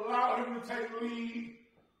leadership. Allow him to take lead.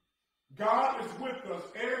 God is with us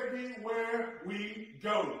everywhere we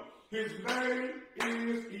go. His name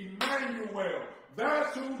is Immanuel.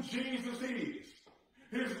 That's who Jesus is.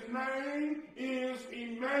 His name is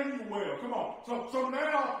Immanuel. Come on. So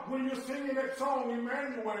now, when you're singing that song,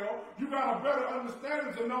 Immanuel, you got a better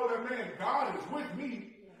understanding to know that, man, God is with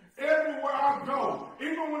me. Everywhere I go,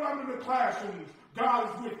 even when I'm in the classrooms, God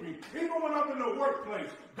is with me. Even when I'm in the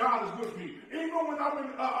workplace, God is with me. Even when I'm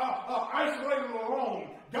in, isolated alone,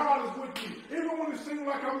 God is with me. Even when it seems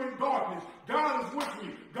like I'm in darkness, God is with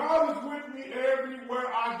me. God is with me everywhere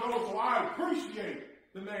I go. So I appreciate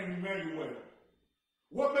the name Immanuel.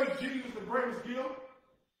 What makes Jesus the greatest gift?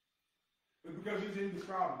 Is because he's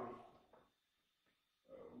indescribable.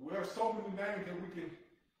 There are so many names that we can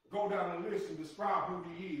go down the list and describe who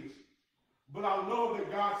he is. But I love that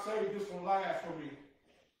God saved this one last for me.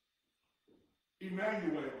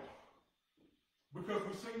 Immanuel. Because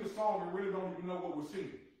we sing the song and really don't even know what we're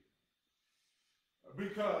singing.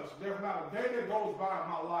 Because there's not a day that goes by in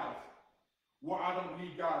my life where I don't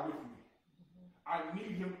need God with me. I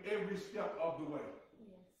need him every step of the way.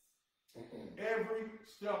 Yes. Every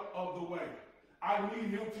step of the way. I need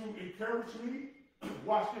him to encourage me.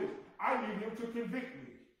 Watch this. I need him to convict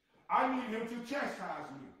me. I need him to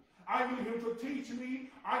chastise me. I need him to teach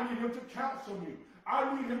me. I need him to counsel me.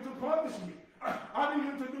 I need him to punish me. I need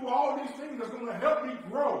him to do all these things that's going to help me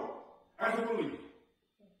grow as a believer.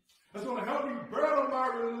 That's going to help me better my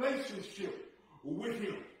relationship with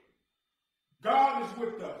him. God is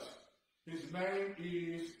with us. His name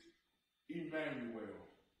is Immanuel.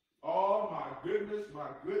 Oh, my goodness,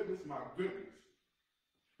 my goodness, my goodness.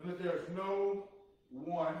 And that there's no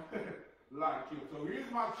one like him. So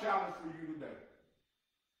here's my challenge for you today.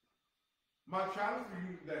 My challenge for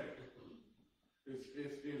you today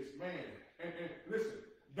is man, and listen,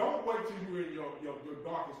 don't wait till you're in your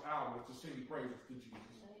darkest hours to sing praises to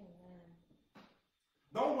Jesus. Amen.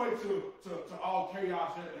 Don't wait till all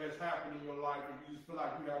chaos has happened in your life and you just feel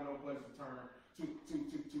like you have no place to turn to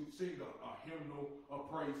sing a hymnal of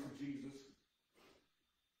praise to Jesus.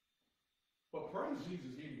 But praise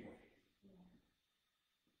Jesus anyway. Yeah.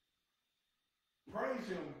 Praise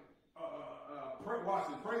him. Watch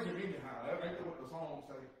it. Praise him anyhow. That's what the song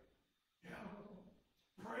say. Yeah.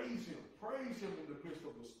 Praise him. Praise him in the midst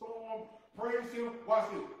of the storm. Praise him. Watch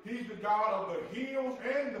it. He's the God of the hills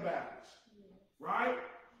and the valleys. Right?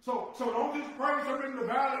 So don't just praise him in the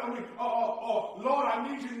valley. I mean, Lord,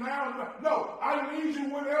 I need you now. No, I need you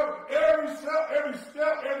whenever, every step,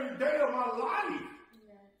 every day of my life.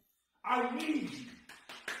 Yes. I need you.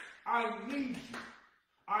 I need you.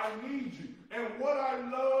 I need you. And what I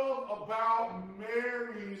love about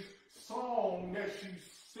Mary's song that she's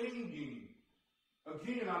singing,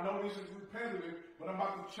 again, I know this is repetitive, but I'm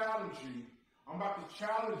about to challenge you. I'm about to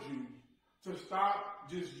challenge you to stop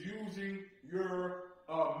just using your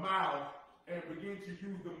mouth and begin to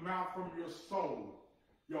use the mouth from your soul,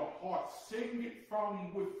 your heart. Sing it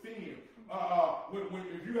from within.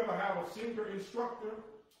 If you ever have a singing instructor,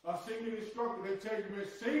 they tell you, man,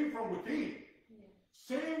 sing from within.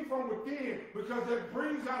 Sing from within, because it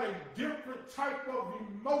brings out a different type of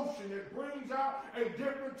emotion. It brings out a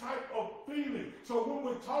different type of feeling. So when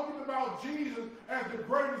we're talking about Jesus as the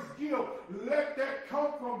greatest gift, let that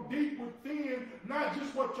come from deep within, not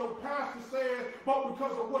just what your pastor says, but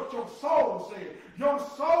because of what your soul says. Your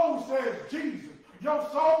soul says Jesus. Your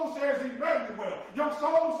soul says Immanuel. Your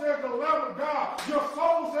soul says the Lamb of God. Your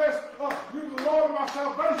soul says, you're the Lord of my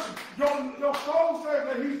salvation. Your soul says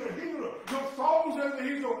that he's the healer. Your soul says that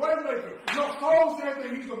he's a waymaker. Your soul says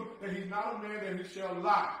that he's not a man that he shall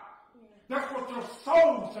lie. That's what your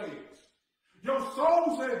soul says. Your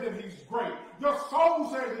soul says that he's great. Your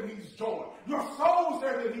that he's joy. Your soul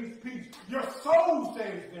says that he's peace. Your soul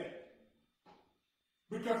says that.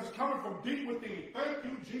 Because it's coming from deep within. Thank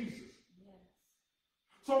you, Jesus. Yes.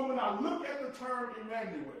 So when I look at the term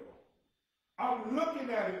Immanuel, I'm looking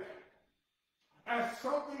at it as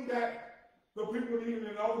something that the people needed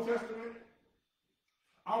in the Old Testament.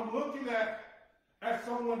 I'm looking at as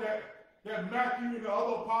someone that Matthew and the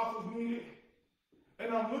other apostles needed.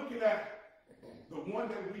 And I'm looking at the one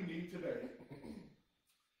that we need today.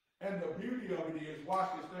 And the beauty of it is,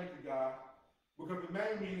 watch this, thank you, God, because the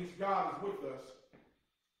name means God is with us.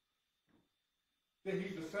 That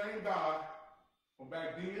he's the same God from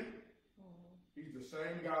back then. He's the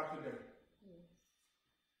same God today.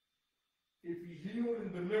 If he healed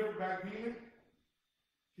and delivered back then,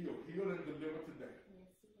 he'll heal and deliver today.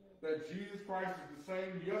 That Jesus Christ is the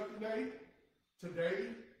same yesterday,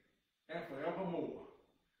 today, and forevermore.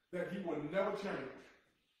 That he will never change.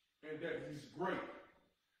 And that he's great.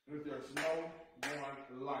 And that there's no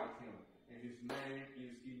one like him. And his name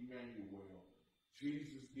is Immanuel.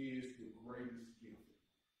 Jesus is the greatest gift.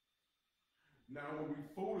 Now it would be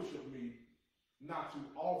foolish of me not to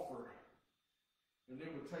offer an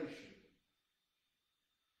invitation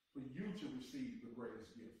for you to receive the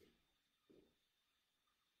greatest gift.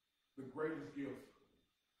 The greatest gift,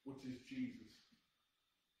 which is Jesus.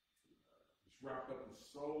 It's wrapped up in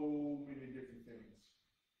so many different things.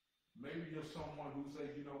 Maybe you're someone who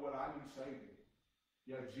says, you know what, I need saving.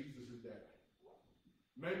 Yeah, Jesus is that.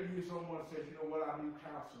 Maybe you're someone who says, you know what, I need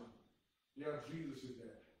counseling. Yeah, Jesus is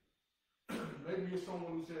that. Maybe you're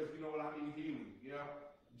someone who says, you know what, I need healing. Yeah,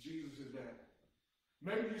 Jesus is that.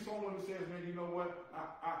 Maybe you're someone who says, man, you know what,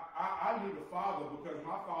 I need a father because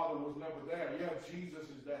my father was never there. Yeah, Jesus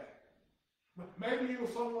is that. Maybe you're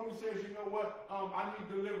someone who says, you know what, I need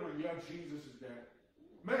deliverance. Yeah, Jesus is that.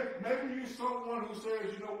 Maybe you're someone who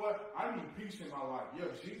says, you know what, I need peace in my life.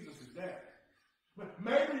 Yeah, Jesus is that.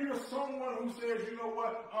 Maybe you're someone who says, you know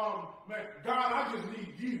what, man, God, I just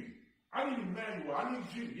need you. I need Immanuel. I need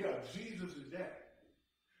you. Yeah, Jesus is that.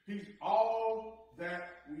 He's all that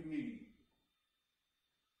we need.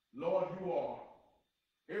 Lord, you are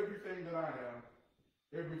everything that I am,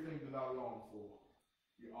 everything that I long for.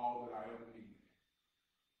 You're all that I ever need.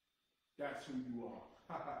 That's who you are.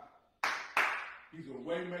 He's a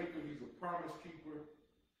way maker. He's a promise keeper.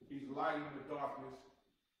 He's light in the darkness.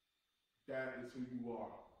 That is who you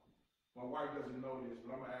are. My wife doesn't know this,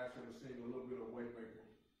 but I'm going to ask her to sing a little bit of Waymaker,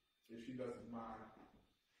 if she doesn't mind.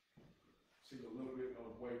 Sing a little bit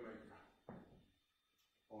of Waymaker,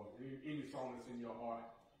 or any song that's in your heart,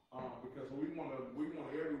 because we want to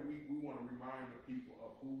every week we want to remind the people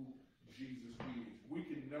of who Jesus is. We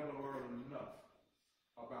can never learn enough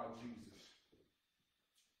about Jesus.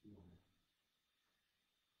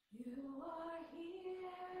 You are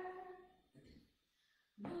here,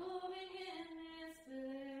 moving in this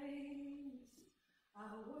place.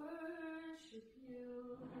 I worship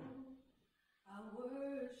you. I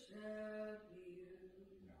worship you.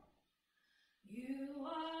 You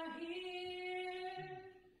are here,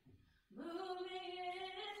 moving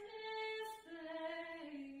in this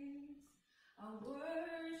place. I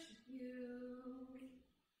worship you.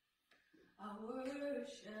 I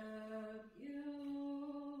worship you.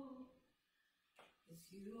 'Cause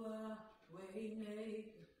you are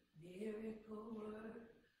waymaker, miracle worker,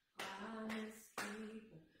 promise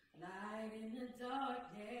keeper, light in the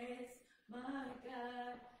darkness. My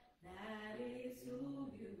God, that is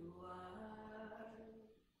who you are.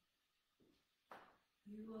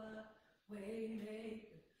 You are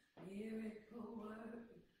waymaker, miracle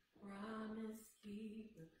worker, promise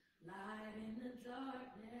keeper, light in the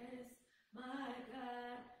darkness. My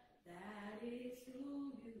God, that is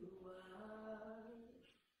who you are.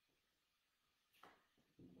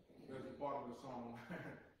 There's a part of the song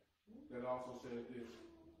that also says this.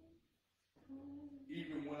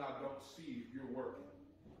 Even when I don't see it, you're working.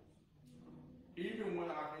 Even when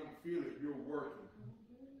I can't feel it, you're working.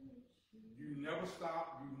 You never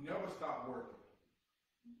stop. You never stop working.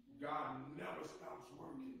 God never stops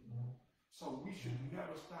working. So we should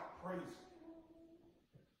never stop praising.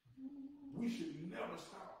 We should never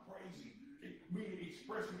stop praising. Meaning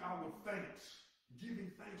expressing our thanks. Giving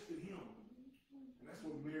thanks to him. And that's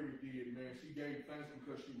what Mary did, man. She gave thanks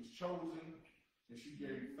because she was chosen. And she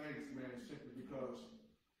gave thanks, man, simply because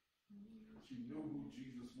she knew who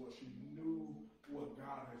Jesus was. She knew what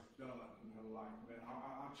God has done in her life, man.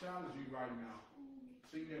 I challenge you right now.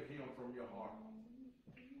 Sing that hymn from your heart.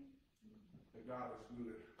 That God is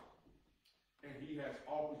good. And he has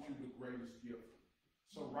offered you the greatest gift.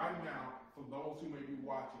 So right now, for those who may be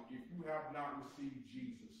watching, if you have not received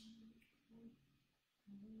Jesus,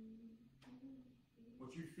 but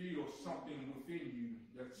but you feel something within you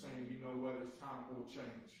that's saying, you know what, it's time for a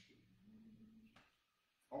change.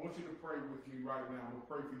 I want you to pray with me right now. I'm going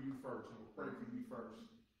to pray for you first. I'm going to pray for you first.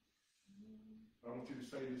 I want you to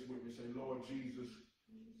say this with me. Say, Lord Jesus,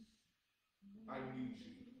 I need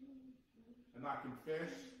you. And I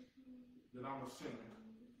confess that I'm a sinner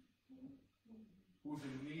who's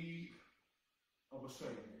in need of a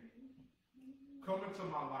Savior. Come into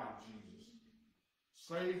my life, Jesus.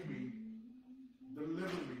 Save me,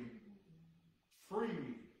 deliver me, free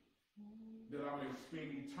me, that I may spend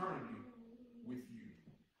eternity with you.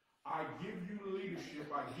 I give you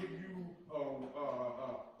leadership. I give you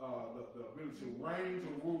the ability to reign, to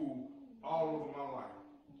rule all over my life.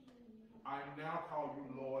 I now call you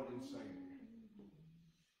Lord and Savior.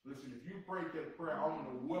 Listen, if you prayed that prayer, I want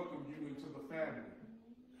to welcome you into the family.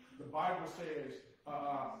 The Bible says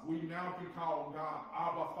we now can call God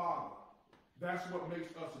Abba Father. That's what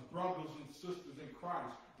makes us brothers and sisters in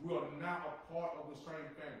Christ. We are now a part of the same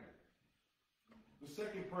family. The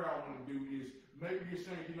second prayer I want to do is, maybe you're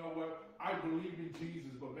saying, you know what, I believe in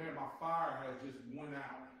Jesus, but man, my fire has just went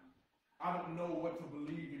out. I don't know what to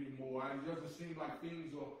believe anymore. It doesn't seem like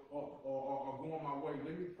things are going my way.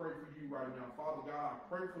 Let me pray for you right now. Father God, I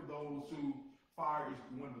pray for those who fire is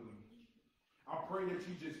dwindling. I pray that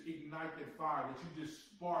you just ignite that fire, that you just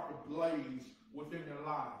spark a blaze within their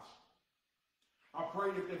lives. I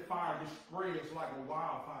pray that that fire just spreads like a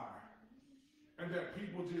wildfire. And that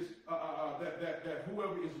people just, that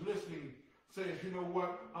whoever is listening says, you know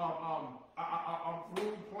what, I'm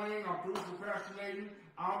through playing, I'm through procrastinating,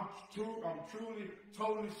 I'm truly,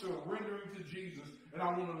 totally surrendering to Jesus, and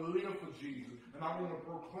I want to live for Jesus, and I want to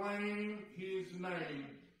proclaim his name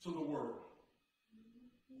to the world.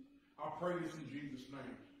 I pray this in Jesus'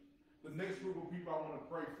 name. The next group of people I want to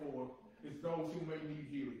pray for is those who may need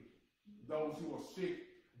healing, those who are sick,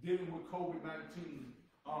 dealing with COVID-19,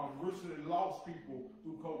 recently lost people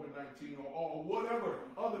through COVID-19 or whatever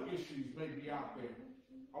other issues may be out there.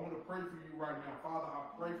 I want to pray for you right now. Father, I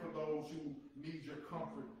pray for those who need your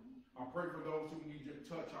comfort. I pray for those who need your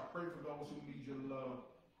touch. I pray for those who need your love.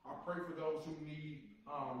 I pray for those who need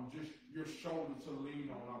just your shoulder to lean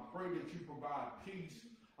on. I pray that you provide peace.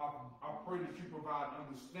 I pray that you provide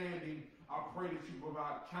understanding. I pray that you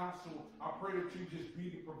provide counsel. I pray that you just be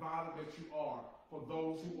the provider that you are for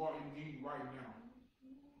those who are in need right now.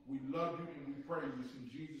 We love you and we praise you. In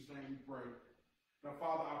Jesus' name we pray. Now,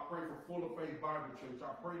 Father, I pray for Full of Faith Bible Church.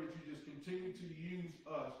 I pray that you just continue to use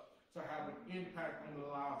us to have an impact on the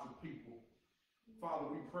lives of people. Father,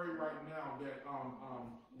 we pray right now that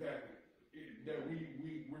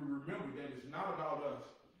we remember that it's not about us,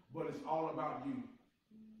 but it's all about you.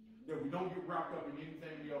 That we don't get wrapped up in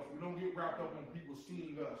anything else. We don't get wrapped up in people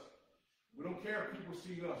seeing us. We don't care if people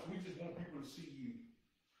see us. We just want people to see you.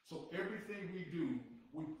 So everything we do,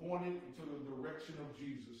 we point it into the direction of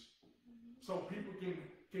Jesus. So people can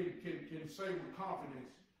say with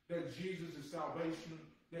confidence that Jesus is salvation,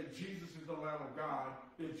 that Jesus is the Lamb of God,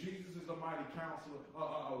 that Jesus is a mighty counselor,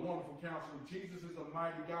 a wonderful counselor. Jesus is a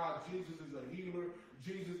mighty God. Jesus is a healer.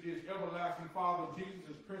 Jesus is everlasting Father. Jesus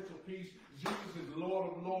is Prince of Peace. Jesus is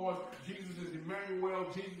Lord of Lords. Jesus is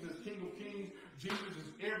Immanuel. Jesus is King of Kings. Jesus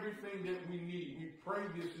is everything that we need. We pray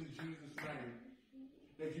this in Jesus' name,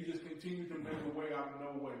 that you just continue to make a way out of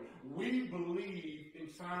no way. We believe in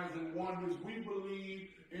signs and wonders. We believe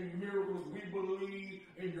in miracles. We believe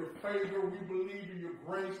in your favor. We believe in your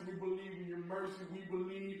grace. We believe in your mercy. We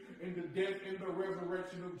believe in the death and the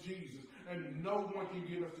resurrection of Jesus. And no one can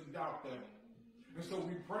get us to doubt that. And so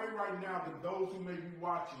we pray right now that those who may be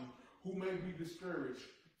watching, who may be discouraged,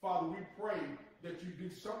 Father, we pray that you do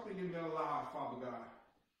something in their lives, Father God,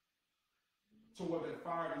 so where that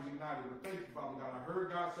fire is ignited. But thank you, Father God. I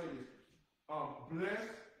heard God say this.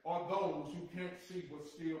 Blessed are those who can't see but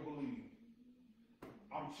still believe.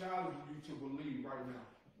 I'm challenging you to believe right now.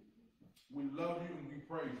 We love you and we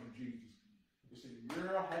praise you, Jesus. It's in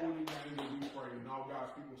your holy name that we pray. And all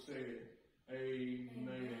God's people said,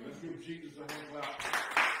 amen. Let's give Jesus a hand clap.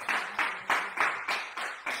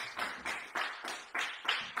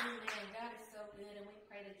 Amen. God is so good, and we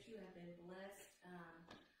pray that you have been blessed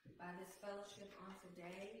by this fellowship on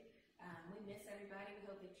today. We miss everybody.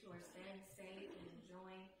 We hope that you are staying safe and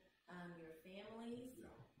enjoying your families.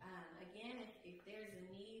 Again, if there's a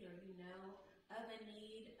need or you know of a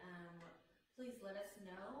need, please let us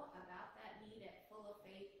know about that need at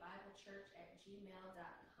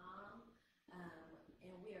fulloffaithbiblechurch@gmail.com.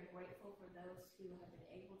 And we are grateful for those who have been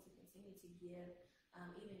able to continue to give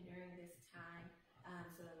even during this time,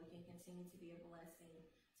 so that we can continue to be a blessing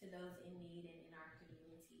to those in need and in our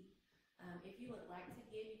community. If you would like to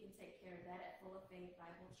give, you can take care of that at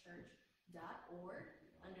fulloffaithbiblechurch.org.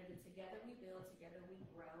 under the Together We Build, Together We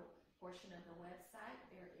Grow portion of the website.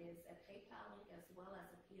 There is a PayPal link as well as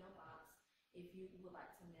a P.O. box if you would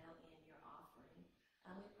like to mail in your offering.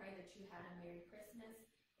 We pray that you had a Merry Christmas,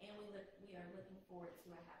 and we are looking forward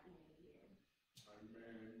to a Happy New Year.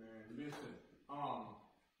 Amen, amen. Listen,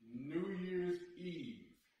 New Year's Eve,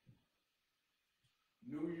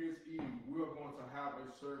 we are going to have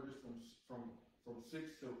a service from 6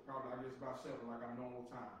 to probably, I guess, about 7, like our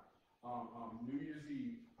normal time. New Year's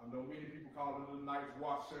Eve. I know many people call it a night's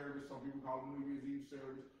watch service. Some people call it New Year's Eve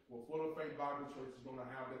service. Well, Full of Faith Bible Church is going to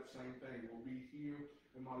have that same thing. We'll be here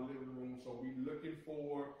in my living room, so we're looking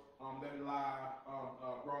for that live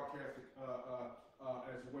broadcast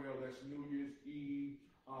as well. That's New Year's Eve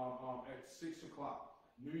at 6 o'clock.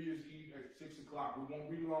 New Year's Eve at 6 o'clock. We won't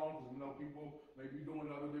be long because we know people may be doing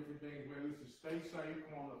other different things. Man, listen, stay safe.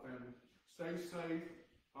 Come on up, family. Stay safe.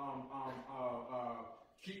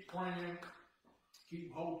 Keep praying,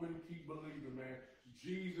 keep hoping, keep believing, man.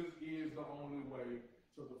 Jesus is the only way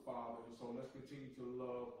to the Father. And so let's continue to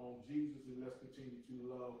love on Jesus, and let's continue to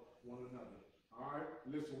love one another. All right?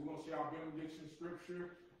 Listen, we're going to see our benediction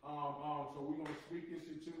scripture. So we're going to speak this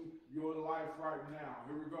into your life right now.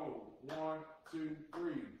 Here we go. 1, 2,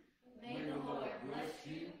 3. May the Lord bless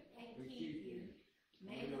you and keep you.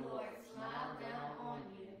 May the Lord smile down on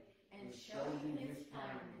you and show you his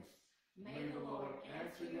kindness. May the Lord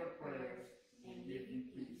answer your prayers and give you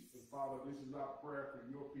peace. And Father, this is our prayer for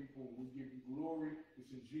your people. We give you glory.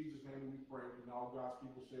 It's in Jesus' name we pray. And all God's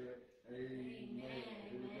people said, amen. Amen.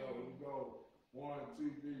 Here we go. 1,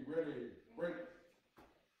 2, 3. Ready.